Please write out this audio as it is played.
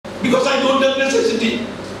because I don't have necessity.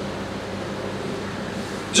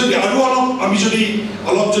 যদি আৰু অলপ আমি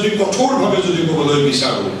যদি কঠোৰভাৱে যদি ক'বলৈ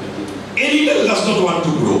বিচাৰো, animal does not want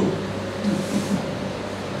to grow.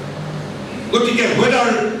 গতিকে whether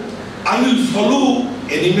I will follow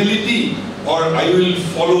animality or I will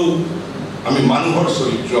follow আমি মানুহৰ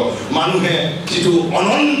চৰিত্ৰ, মানুহে যিটো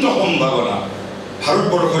অনন্ত সম্ভাৱনা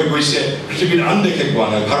ভাৰতবৰ্ষই কৈছে, পৃথিৱীৰ আন দেশে কোৱা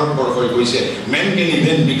নাই, ভাৰতবৰ্ষই কৈছে man can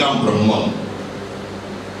even become Brahman.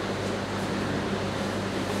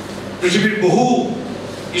 পৃথিৱীৰ বহু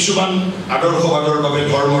কিছুমান আদৰ্শবাদৰ বাবে,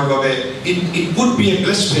 ধৰ্মৰ বাবে it would be a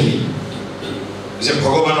blasphemy যে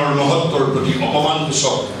ভগৱানৰ মহত্বৰ প্ৰতি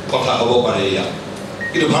অপমানসূচক কথা হ'ব পাৰে এয়া,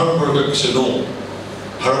 কিন্তু ভাৰতবৰ্ষই কৈছে ন,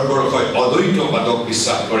 ভাৰতবৰ্ষই অদ্বৈতবাদক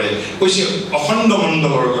বিশ্বাস কৰে, কৈছে অখণ্ড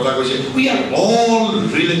মণ্ডলৰ কথা কৈছে, we are all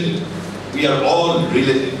related,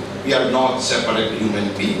 we are not separate human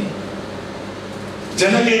being.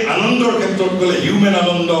 যেনেকৈ আনন্দৰ ক্ষেত্ৰত গ'লে হিউমেন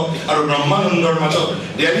আনন্দ আৰু ব্ৰহ্মানন্দৰ মাজত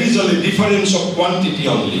there is only difference of quantity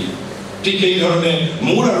only, ঠিক এইধৰণে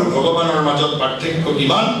মোৰ আৰু ভগৱানৰ মাজত পাৰ্থক্য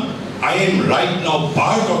কিমান, I am right now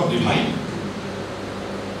part of divine.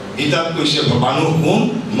 গীতাত কৈছে মানুহ কোন,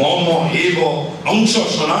 মম এব অংশ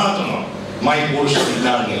সনাতন, মাই পোৰ্শন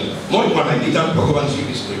ইটাৰনেল, মই কোৱা নাই, গীতাত ভগৱান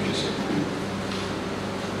শ্ৰীকৃষ্ণই কৈছে।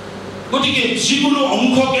 গতিকে যিকোনো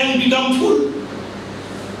অংশ কেন বিকাম ফুল,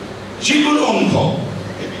 যিকোনো অংশ,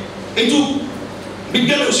 এইটো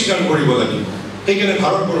বিজ্ঞানে স্বীকাৰ কৰিব লাগিব। সেইকাৰণে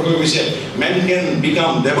ভাৰতবৰ্ষই কৈছে মেন কেন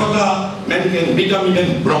বিকাম দেৱতা, man can became even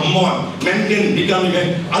ব্ৰহ্মণ, man can became even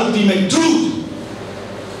ultimate truth.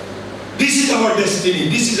 This is our destiny,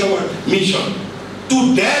 this is our mission. To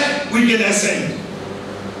that we can ascend.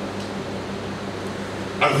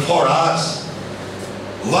 And for us,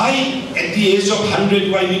 why at the age of 100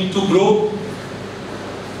 do I need to grow?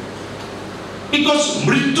 Because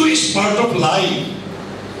Mrityu is part of life.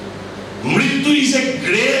 Mrityu is a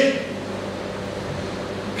great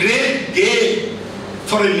gate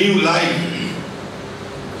for a new life.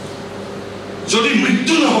 Jodi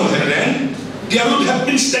Mrityu na hol herein, there would have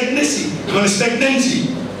been stagnancy.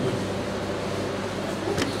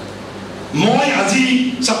 মই আজি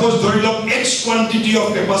suppose ধৰি লওক X quantity of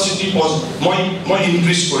capacity মই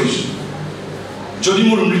increase কৰিছোঁ, যদি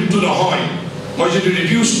মোৰ মৃত্যু নহয়, মই যদি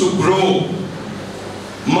reduce to grow,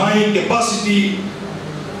 my capacity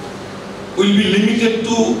will be limited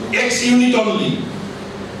to X unit only.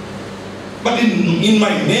 But in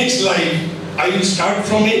my next life, I will start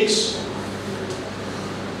from X.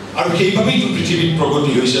 আৰু সেইভাবেইতো পৃথিৱীত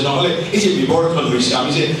প্ৰগতি হৈছে, নহ'লে এই যে বিবৰ্তন হৈছে,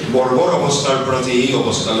 আমি যে বৰ্বৰ অৱস্থাৰ পৰা যে এই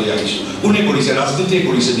অৱস্থালৈ আহিছোঁ, কোনে কৰিছে? ৰাজনীতিয়ে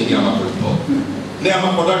কৰিছে নেকি আমাক? নে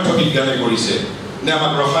আমাক পদাৰ্থ বিজ্ঞানে কৰিছে, নে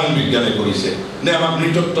আমাক ৰসায়ন বিজ্ঞানে কৰিছে, নে আমাক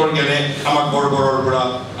নৃতত্বৰ জ্ঞানে আমাক বৰ্বৰৰ পৰা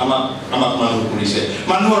আমাক মানুহ কৰিছে?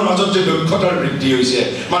 মানুহৰ মাজত যে দক্ষতাৰ বৃদ্ধি হৈছে,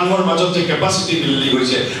 মানুহৰ মাজত যে কেপাচিটি বিল্ডিং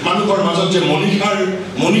হৈছে, মানুহৰ মাজত যে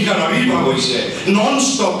মনীষাৰ আৱিৰ্ভাৱ হৈছে, non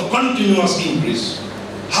stop continuous increase,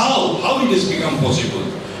 how it has become possible?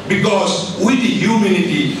 Because we the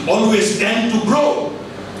humanity always tend to grow.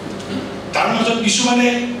 তাৰ মাজত কিছুমানে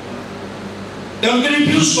তেওঁলোকে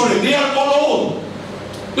ৰিফিউজ কৰে, they are called old,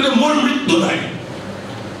 কিন্তু মোৰ মৃত্যু নাই।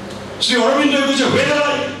 শ্ৰী অৰবিন্দই কৈছে whether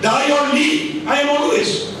I die or live, I am always,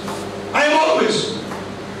 I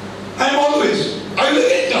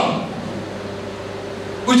will come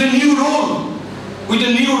with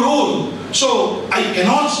a new role, so I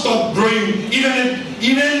cannot stop growing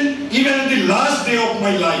even at the last day of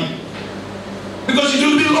my life, because it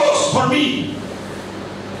will be lost for me.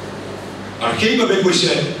 আৰু সেইভাৱে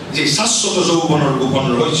কৈছে যে শাশ্বত যৌৱনৰ গোপন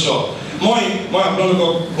ৰহস্য। মই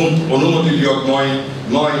আপোনালোকক অনুমতি দিয়ক, মই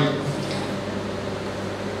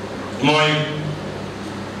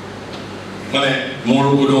মানে মোৰ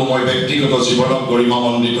কোনো মই ব্যক্তিগত জীৱনক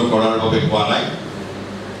গৰিমামণ্ডিত কৰাৰ বাবে কোৱা নাই।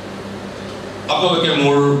 আপোনালোকে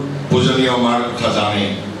মোৰ পূজনীয় মাৰ কথা জানে,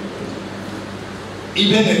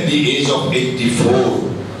 even at the age of 84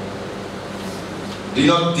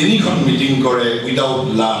 দিনত 3খন মিটিং কৰে উইদাউট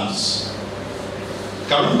লাঞ্চ,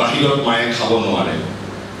 কাৰণ বাহিৰত মায়ে খাব নোৱাৰে,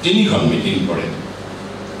 3খন মিটিং কৰে।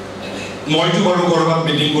 মইতো বাৰু ক'ৰবাত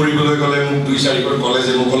মিটিং কৰিবলৈ গ'লে মোক 2-4খন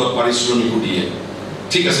কলেজে মোক অলপ পাৰিশ্ৰমিকো দিয়ে,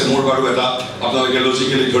 ঠিক আছে, মোৰ বাৰু এটা আপোনালোকে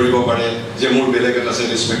লজিকেলি ধৰিব পাৰে যে মোৰ বেলেগ এটা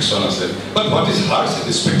ছেটিছফেকশ্যন আছে, বাট হোৱাট ইজ হাৰ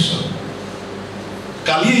ছেটিছফেকশ্যন?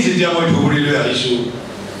 কালি যেতিয়া মই ধুবুৰীলৈ আহিছোঁ,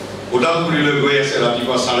 ওদালগুৰিলৈ গৈ আছে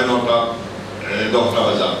ৰাতিপুৱা 9:30-10টা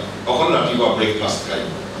বজাত, অকল ৰাতিপুৱা ব্ৰেকফাষ্ট খাই,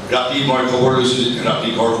 ৰাতি মই খবৰ লৈছোঁ যেতিয়া ৰাতি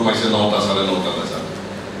ঘৰ সোমাইছে 9:00-9:30 বজাত।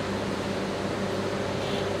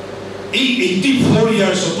 এই 84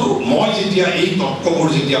 ইয়াৰ্ছতো মই যেতিয়া এই তত্ত্ববোৰ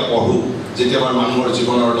যেতিয়া পঢ়োঁ, যেতিয়া মই মানুহৰ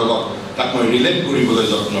জীৱনৰ লগত তাক মই ৰিলেট কৰিবলৈ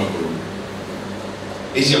যত্ন কৰোঁ,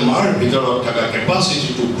 এই যে মাৰ ভিতৰত থকা capacity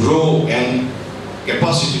two grow' and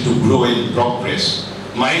capacity to grow in progress.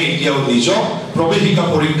 মায়ে এতিয়াও নিজক প্ৰৱেশিকা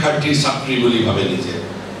পৰীক্ষাৰ্থীৰ ছাত্ৰী বুলি ভাবে নিজে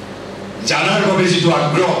জানাৰ বাবে যিটো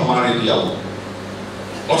আগ্ৰহ মাৰ এতিয়াও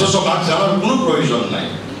অথচ মাক জানাৰ কোনো প্ৰয়োজন নাই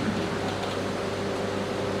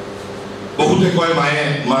বহুতে কয়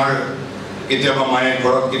মাৰ কেতিয়াবা মায়ে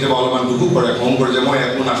ঘৰত কেতিয়াবা অলপমান দুখো কৰে খং কৰে যে মই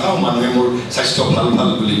একো নাখাওঁ মানুহে মোৰ স্বাস্থ্য ভাল ভাল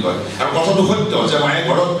বুলি কয় আৰু কথাটো সত্য যে মায়ে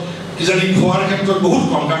ঘৰত কিজানি খোৱাৰ ক্ষেত্ৰত বহুত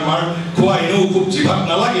কম কাৰণ মাৰ খোৱা এনেও খুব জিভাত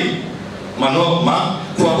নালাগে মানুহক মাক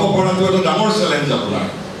খুৱাব পৰাটো এটা ডাঙৰ চেলেঞ্জ আপোনাৰ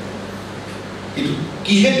কিন্তু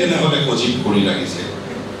কিহে তেনেহ'লে সজীৱ কৰি ৰাখিছে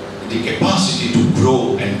the capacity to grow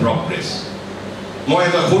and progress. মই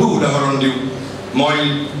এটা সৰু উদাহৰণ দিওঁ মই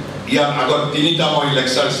ইয়াৰ আগত তিনিটা মই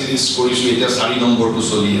লেকচাৰ সিৰিজ কৰিছোঁ এতিয়া 4 নম্বৰটো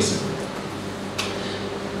চলি আছে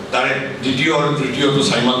তাৰে দ্বিতীয় আৰু তৃতীয়টো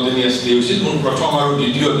সাইমালটেনিয়াছলি হৈছিল মোৰ প্ৰথম আৰু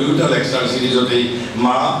দ্বিতীয় দুয়োটা লেকচাৰ সিৰিজতেই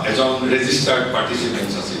মা এজন ৰেজিষ্টাৰ্ড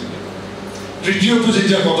পাৰ্টিচিপেণ্টছ আছিল তৃতীয়টো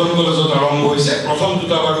যেতিয়া কটন কলেজত আৰম্ভ হৈছে প্ৰথম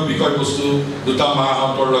দুটা বাৰু বিষয়বস্তু দুটা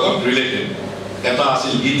মাহঁতৰ লগত ৰিলেটেড এটা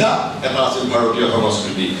আছিল গীতা এটা আছিল ভাৰতীয়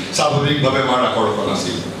সংস্কৃতি স্বাভাৱিকভাৱে মাৰ আকৰ্ষণ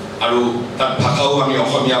আছিল আৰু তাত ভাষাও আমি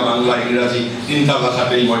অসমীয়া বাংলা ইংৰাজী তিনিটা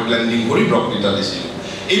ভাষাতেই মই ব্লেণ্ডিং কৰি বক্তৃতা দিছিলোঁ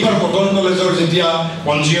এইবাৰ কটন কলেজৰ যেতিয়া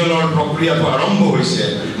পঞ্জীয়নৰ প্ৰক্ৰিয়াটো আৰম্ভ হৈছে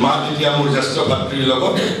মা তেতিয়া মোৰ জ্যেষ্ঠ ভাতৃৰ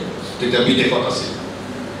লগত তেতিয়া বিদেশত আছিল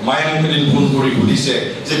মায়ে মোক এদিন ফোন কৰি সুধিছে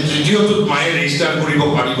যে তৃতীয়টোত মায়ে ৰেজিষ্টাৰ কৰিব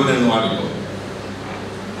পাৰিব নে নোৱাৰিব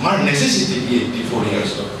মাৰ নেচেচিটি কি 84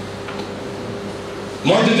 ইয়াৰ্ছত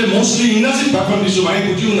মই তেতিয়া মোষ্টলি ইংৰাজীত ভাষণ দিছোঁ মায়ে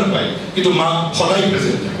বুজিও নাপায় কিন্তু মা সদায়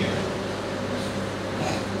প্ৰেজেণ্ট থাকে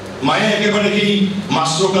মায়ে একেবাৰে সেই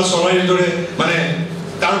মাছৰোকা চৰাইৰ দৰে মানে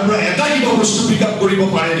তাৰ পৰা এটা কিবা বস্তু পিক আপ কৰিব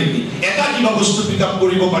পাৰে নেকি এটা কিবা বস্তু পিক আপ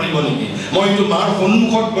কৰিব পাৰিব নেকি মইতো মাৰ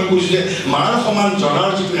সন্মুখত মই কৈছোঁ যে মাৰ সমান জনাৰ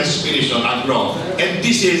যিটো এছপিৰেশ্যন আগ্ৰহ এট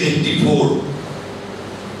দিছ এজ 84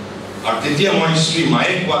 আৰু তেতিয়া মই শ্ৰী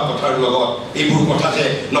মায়ে কোৱা কথাৰ লগত এইবোৰ কথা যে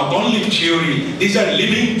not only theory these are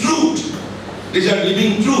living truth These are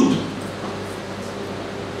living truth.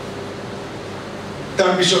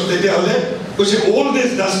 তাৰপিছত তেতিয়াহ'লে কৈছে all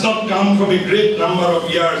this does not come from a great number of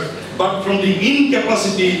years but from the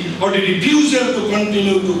incapacity or the refusal to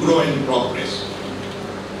continue to grow and progress.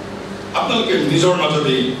 আপোনালোকে নিজৰ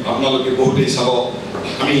মাজতেই আপোনালোকে বহুতেই চাব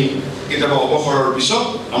আমি কেতিয়াবা অৱসৰৰ পিছত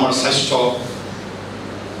আমাৰ স্বাস্থ্য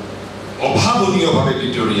অভাৱনীয়ভাৱে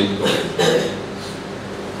ডিটেৰিয়েট কৰে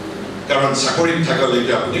কাৰণ চাকৰিত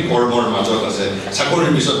থাকালৈকে আপুনি কৰ্মৰ মাজত আছে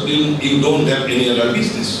চাকৰিৰ পিছত you don't have any other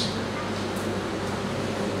business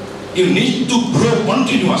you need to grow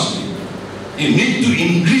continuously you need to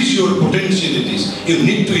increase your potentialities you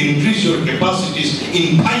need to increase your capacities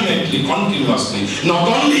infinitely continuously not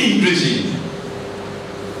only increasing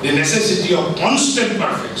the necessity of constant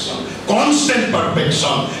perfection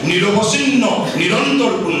নিৰৱচ্ছিন্ন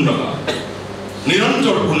নিৰন্তৰ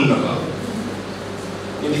পূৰ্ণতা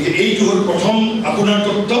গতিকে এইটো হ'ল প্ৰথম আপোনাৰ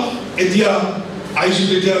তত্ত্ব এতিয়া আহিছোঁ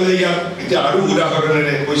তেতিয়াহ'লে ইয়াক এতিয়া আৰু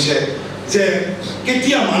উদাহৰণেৰে কৈছে যে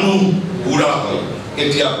কেতিয়া মানুহ বুঢ়া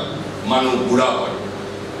হয়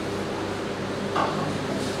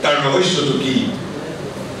তাৰ ৰহস্যটো কি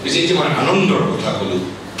যে মই আনন্দৰ কথা ক'লোঁ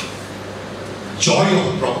জয় অফ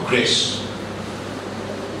প্ৰগ্ৰেছ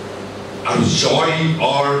আৰু জয়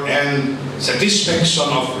অৰ and satisfaction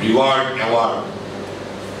of reward award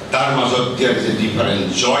তাৰ মাজত there is a difference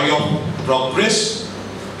joy of progress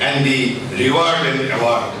and the reward and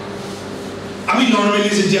award আমি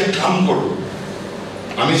নৰ্মেলি যেতিয়া কাম কৰোঁ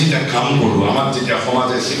আমাক যেতিয়া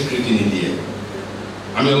সমাজে স্বীকৃতি নিদিয়ে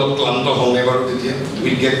আমি অলপ ক্লান্ত হওঁ এবাৰ তেতিয়া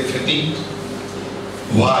we get fatigued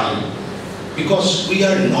why because we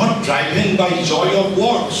are not driven by joy of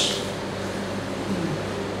words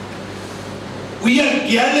we are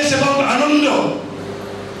careless about ananda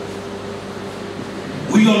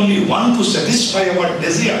we only want to satisfy our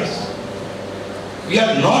desires we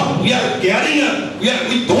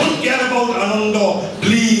don't care about ananda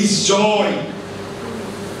please joy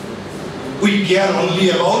we care only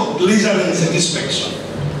about pleasure and satisfaction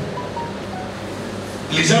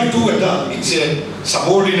pleasure too it's a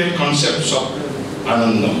subordinate concept of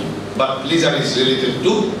ananda but pleasure is related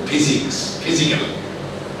to physical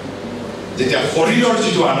যেতিয়া শৰীৰৰ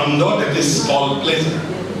যিটো আনন্দ that is called pleasure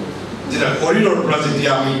যেটা শৰীৰৰ পৰা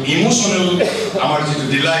যেতিয়া আমি emotional আমাৰ যিটো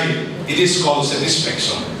Deloitte it is cold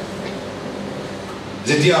satisfaction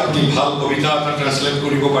যেতিয়া আপনি ভাল কবিতা এটা ট্ৰান্সলেট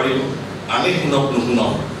কৰিব পাৰিব আনে শুনক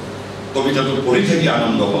নুশুনক কবিতাটো পঢ়ি থাকি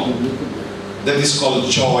আনন্দ পাওঁ that is called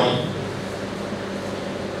joy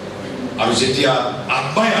আৰু যেতিয়া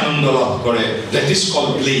আত্মাই আনন্দ লাভ কৰে that is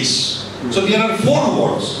called bliss so there are 4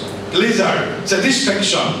 words pleasure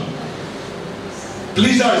satisfaction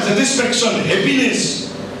happiness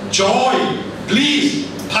joy, please,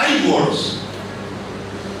 5 words.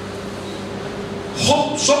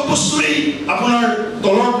 সব বস্তুৰেই আপোনাৰ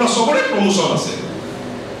তলৰ পৰা সবৰে প্ৰমোশন আছে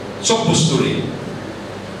সব বস্তুৰেই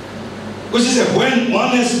কৈছে যে when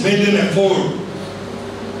one has made an effort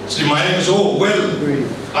see my name is oh well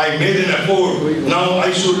I made an effort now I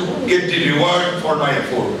should get the reward for my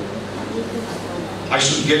effort I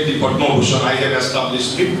should get the Padma Bhushan I have established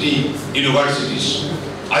 50 universities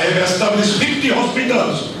I have established 50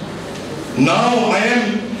 hospitals now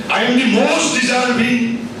I am the most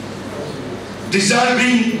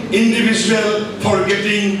deserving individual for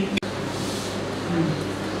getting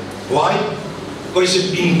why because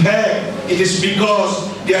in fact it is because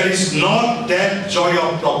there is not that joy of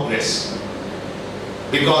progress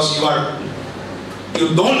because you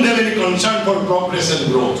don't have any concern for progress and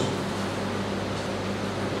growth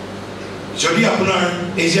যদি আপোনাৰ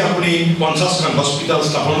এই যে আপুনি 50খন hospital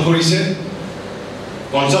স্থাপন কৰিছে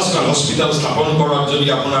 50খন hospital স্থাপন কৰাত যদি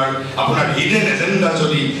আপোনাৰ হিডেন এজেন্ডা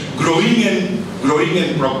যদি গ্ৰোইং এন্ড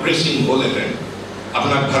প্ৰগ্ৰেছিং হ'লেহেঁতেন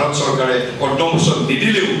আপোনাক ভাৰত চৰকাৰে পদ্মভূষণ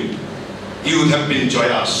নিদিলেও you would have been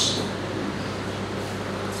joyous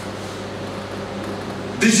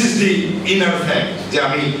this is the inner fact যে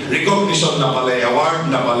আমি রিকগনিশন না পালে অ্যাওয়ার্ড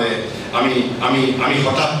না পালে আমি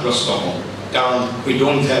হতাশগ্রস্ত হওঁ কারণ we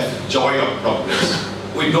don't have joy of progress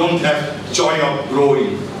we don't have joy of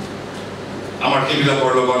growing আমার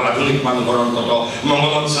এইবিলাকৰ লগত আধুনিক মানুহৰ অন্তত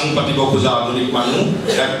মংগলত সাং পাতিব খোজা আধুনিক মানুহ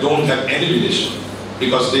that don't have any relation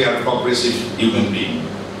because they are progressive human being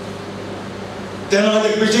then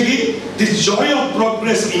the joy of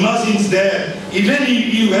progress imagines that even if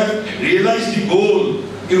you have realized the goal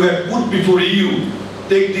you have put before you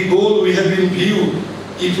take the goal we have in view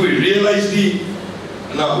if we realize the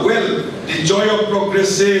joy of progress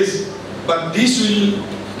says but this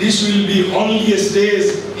will be only a stage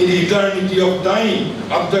in the eternity of time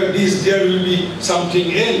after this there will be something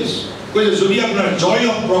else because যদি আপনার joy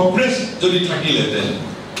of progress যদি থাকিলেতেন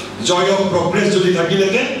joy of progress যদি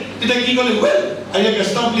থাকিলেতেন এটা কি বলে well I have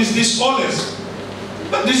established this college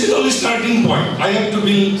but this is only starting point I have to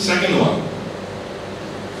build second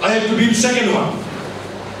one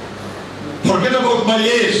forget about my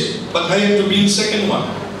age but I have to build second one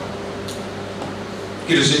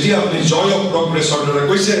কিন্তু যেতিয়া আপনি joy of progress order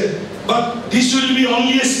কইছে but this will be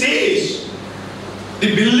only a stage the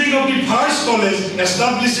building of the first college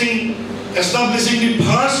establishing the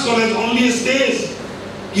first college only a stage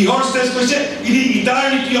কিহৰ stage কইছে in the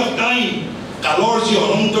eternity of time কালৰ যি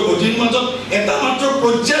অনন্ত গতিৰ মাজত এটা মাত্ৰ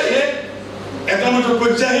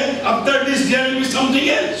পৰ্যায়ে after this there will be something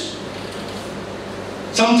else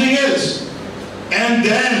and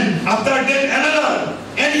then after that another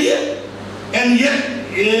and yet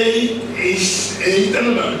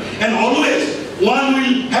another and always one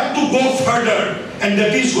will have to go further and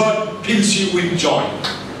that is what fills you with joy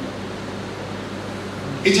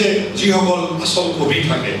ইতে যিসকল আসল কবি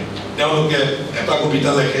থাকে তেওঁলোকে এটা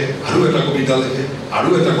কবিতা লেখে আৰু এটা কবিতা লেখে আৰু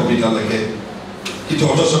এটা কবিতা লেখে কিন্তু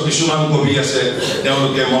অথচ কিছুমান কবি আছে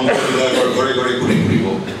তেওঁলোকে মন্ত্ৰীবিলাকৰ ঘৰে ঘৰে ঘূৰি ফুৰিব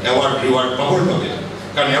এৱাৰ্ড ৰিৱাৰ্ড পাবৰ বাবে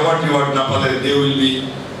কাৰণ এৱাৰ্ড ৰিৱাৰ্ড নাপালে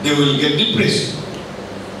they will get depressed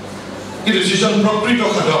কিন্তু যিজন প্ৰকৃত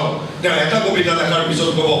সাধক তেওঁ এটা কবিতা লেখাৰ পিছত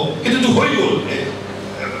ক'ব এইটোতো হৈ গ'ল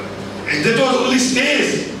that was only stage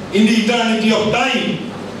in the eternity of time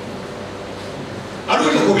আৰু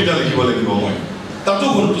এটা কবিতা লিখিব লাগিব মই তাতো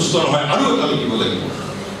সন্তুষ্ট নহয় আৰু এটা লিখিব লাগিব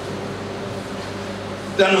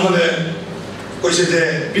তেনেহ'লে কৈছে যে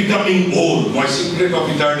becoming old my secret of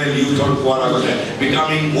eternal youth or কোৱাৰ আগতে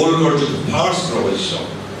becoming old or যিটো ফাৰ্ষ্ট ৰহস্য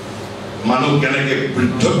মানুহ কেনেকৈ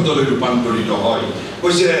বৃদ্ধত্বলৈ ৰূপান্তৰিত হয়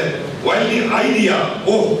কৈছে while the idea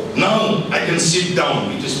oh now I can sit down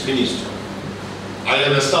it is finished I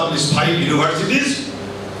have established 5 universities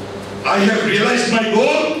I have realized my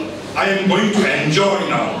goal I am going to enjoy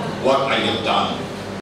now what I have done